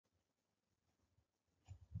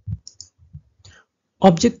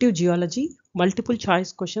Objective geology, multiple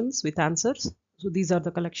choice questions with answers. So these are the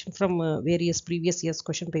collection from various previous years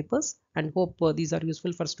question papers, and hope these are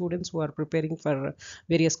useful for students who are preparing for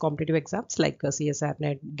various competitive exams like CSR,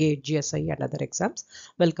 NET, GATE, GSI and other exams.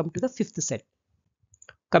 Welcome to the fifth set.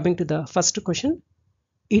 Coming to the first question.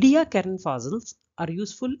 Ediacaran fossils are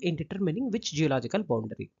useful in determining which geological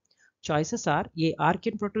boundary. Choices are A.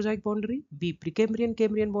 Archean Proterozoic boundary, B. Precambrian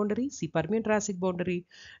Cambrian boundary, C. Permian Triassic boundary,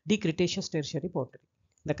 D. Cretaceous Tertiary boundary.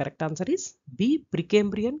 The correct answer is B.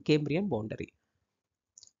 Precambrian Cambrian boundary.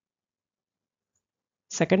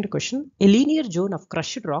 Second question. A linear zone of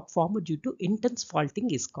crushed rock formed due to intense faulting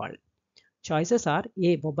is called. Choices are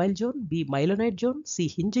A. Mobile zone, B. Mylonite zone, C.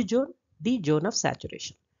 Hinge zone, D. Zone of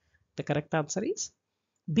saturation. The correct answer is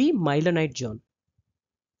B. Mylonite zone.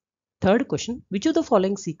 Third question, which of the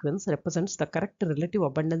following sequence represents the correct relative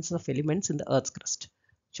abundance of elements in the Earth's crust?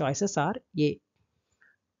 Choices are A,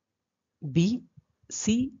 B,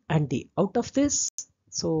 C and D. Out of this,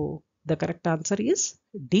 so the correct answer is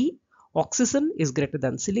D. Oxygen is greater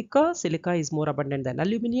than silica. Silica is more abundant than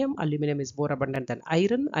aluminium. Aluminium is more abundant than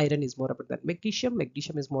iron. Iron is more abundant than magnesium.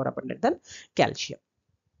 Magnesium is more abundant than calcium.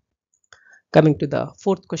 Coming to the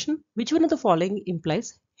fourth question, which one of the following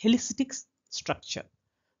implies helicitic structure?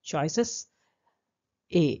 Choices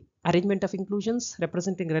A. Arrangement of inclusions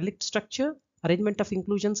representing relict structure, arrangement of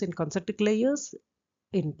inclusions in concentric layers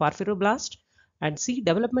in porphyroblast, and C.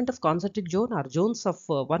 Development of concentric zone or zones of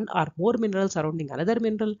one or more minerals surrounding another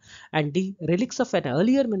mineral, and D. Relics of an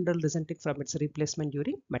earlier mineral resulting from its replacement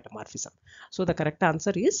during metamorphism. So the correct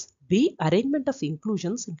answer is B. Arrangement of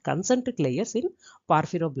inclusions in concentric layers in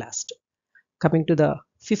porphyroblast. Coming to the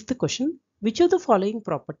fifth question, which of the following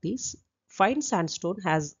properties fine sandstone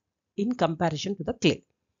has in comparison to the clay?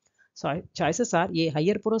 So choices are A.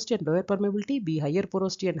 Higher porosity and lower permeability, B. Higher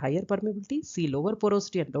porosity and higher permeability, C. Lower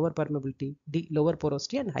porosity and lower permeability, D. Lower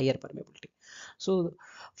porosity and higher permeability. So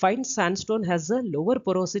fine sandstone has a lower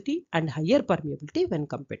porosity and higher permeability when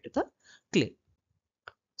compared to the clay.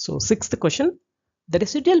 So sixth question, the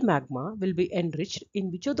residual magma will be enriched in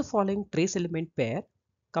which of the following trace element pair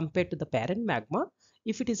compared to the parent magma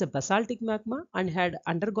if it is a basaltic magma and had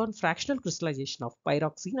undergone fractional crystallization of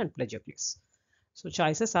pyroxene and plagioclase. So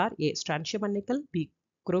choices are A. Strontium and nickel, B.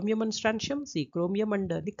 Chromium and strontium, C. Chromium and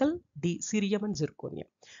nickel, D. Cerium and zirconium.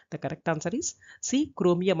 The correct answer is C.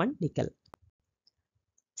 Chromium and nickel.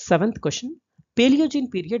 Seventh question.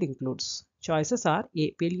 Paleogene period includes. Choices are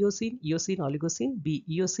A. Paleocene, Eocene, Oligocene, B.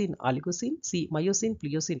 Eocene, Oligocene, C. Miocene,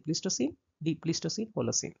 Pliocene, Pleistocene, D. Pleistocene,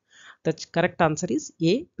 Holocene. The correct answer is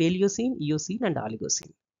A. Paleocene, Eocene and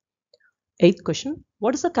Oligocene. Eighth question.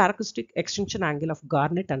 What is the characteristic extinction angle of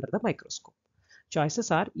garnet under the microscope?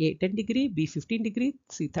 Choices are A. 10 degree, B. 15 degree,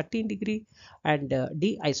 C. 13 degree and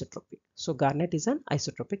D. Isotropic. So garnet is an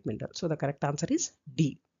isotropic mineral. So the correct answer is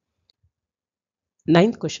D.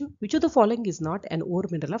 Ninth question. Which of the following is not an ore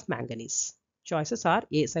mineral of manganese? Choices are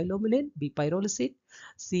A. Silomelane, B. Pyrolusite,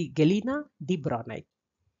 C. Galena, D. Braunite.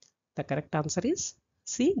 The correct answer is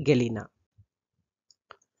C. Galena.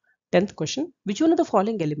 10th question. Which one of the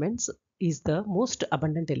following elements is the most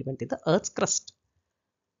abundant element in the Earth's crust?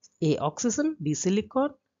 A. Oxygen, B.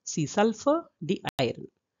 Silicon, C. Sulfur, D. Iron.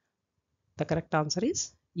 The correct answer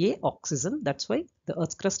is A. Oxygen. That's why the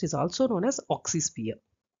Earth's crust is also known as oxysphere.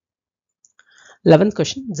 11th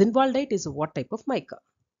question. Zinwaldite is what type of mica?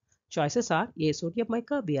 Choices are A. Sodium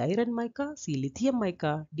mica, B. Iron mica, C. Lithium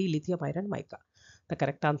mica, D. Lithium iron mica. The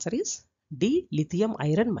correct answer is D. Lithium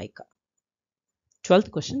iron mica.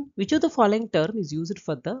 12th question. Which of the following term is used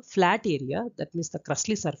for the flat area, that means the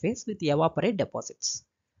crustly surface with evaporite deposits?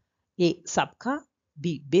 A. Sabkha,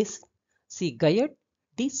 B. Basin, C. Guyot,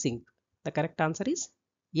 D. Sink. The correct answer is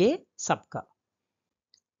A. Sabkha.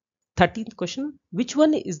 13th question. Which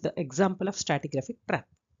one is the example of stratigraphic trap?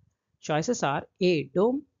 Choices are A.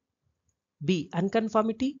 Dome, B.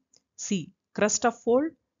 Unconformity, C. Crust of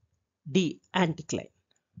fold, D. Anticline.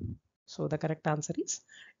 So the correct answer is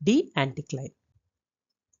D. Anticline.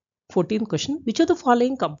 14th question. Which of the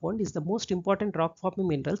following compound is the most important rock forming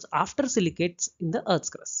minerals after silicates in the Earth's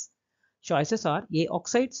crust? Choices are A.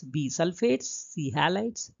 Oxides, B. Sulfates, C.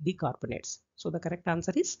 Halides, D. Carbonates. So the correct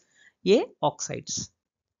answer is A. Oxides.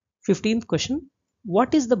 15th question.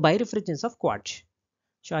 What is the birefringence of quartz?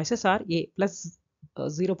 Choices are A. plus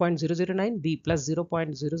 0.009, B. plus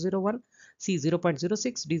 0.001, C.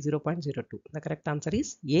 0.06, D. 0.02. The correct answer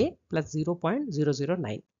is A. plus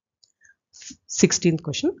 0.009. 16th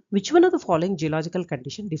question. Which one of the following geological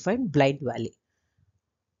condition define blind valley?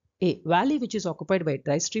 A. Valley which is occupied by a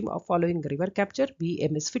dry stream of following river capture, B. A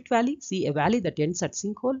misfit valley, C. A valley that ends at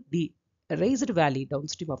sinkhole, D. raised valley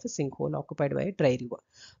downstream of a sinkhole occupied by a dry river.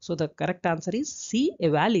 So the correct answer is C, a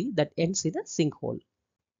valley that ends in a sinkhole.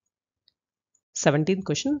 17th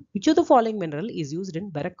question. Which of the following mineral is used in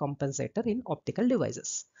Berg compensator in optical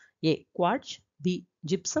devices? A. Quartz, B.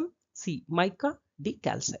 Gypsum, C. Mica, D.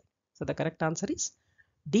 Calcite. So the correct answer is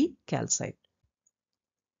D. Calcite.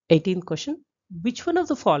 18th question. Which one of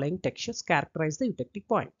the following textures characterize the eutectic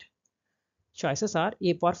point? Choices are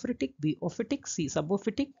A. Porphyritic, B. Ophitic, C.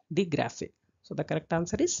 Subophitic, D. Graphic. So the correct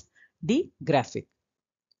answer is D. Graphic.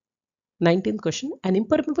 19th question. An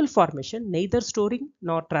impermeable formation neither storing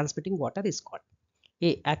nor transmitting water is called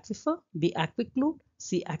A. Aquifer, B. Aquiclude,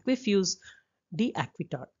 C. Aquifuse, D.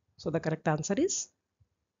 Aquitard. So the correct answer is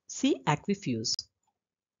C. Aquifuse.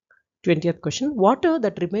 20th question. Water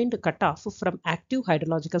that remained cut off from active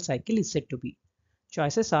hydrological cycle is said to be.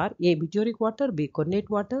 Choices are A. Meteoric water, B. Connate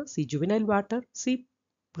water, C. Juvenile water, C.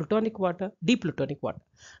 Plutonic water, D. Plutonic water.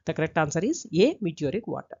 The correct answer is A. Meteoric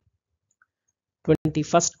water.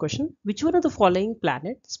 21st question. Which one of the following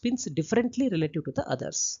planets spins differently relative to the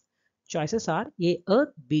others? Choices are A.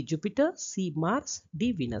 Earth, B. Jupiter, C. Mars,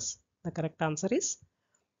 D. Venus. The correct answer is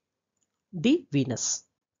D. Venus.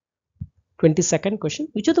 22nd question.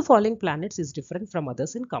 Which of the following planets is different from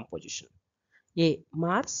others in composition? A.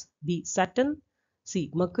 Mars, B. Saturn, C.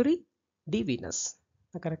 Mercury, D. Venus.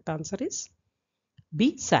 The correct answer is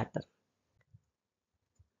B. Saturn.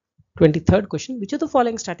 23rd question. Which of the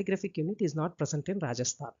following stratigraphic unit is not present in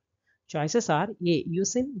Rajasthan? Choices are A.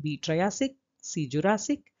 Eocene, B. Triassic, C.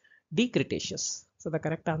 Jurassic, D. Cretaceous. So the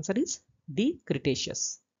correct answer is D.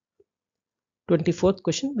 Cretaceous. 24th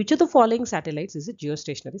question. Which of the following satellites is a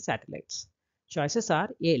geostationary satellites? Choices are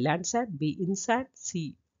A. Landsat, B. INSAT,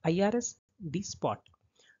 C. IRS, D. SPOT.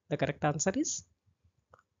 The correct answer is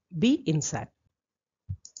B. INSAT.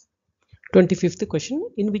 25th question.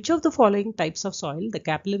 In which of the following types of soil the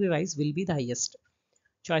capillary rise will be the highest?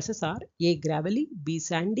 Choices are A. Gravelly, B.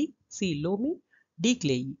 Sandy, C. Loamy, D.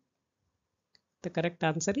 Clayey. The correct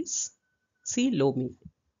answer is C. Loamy.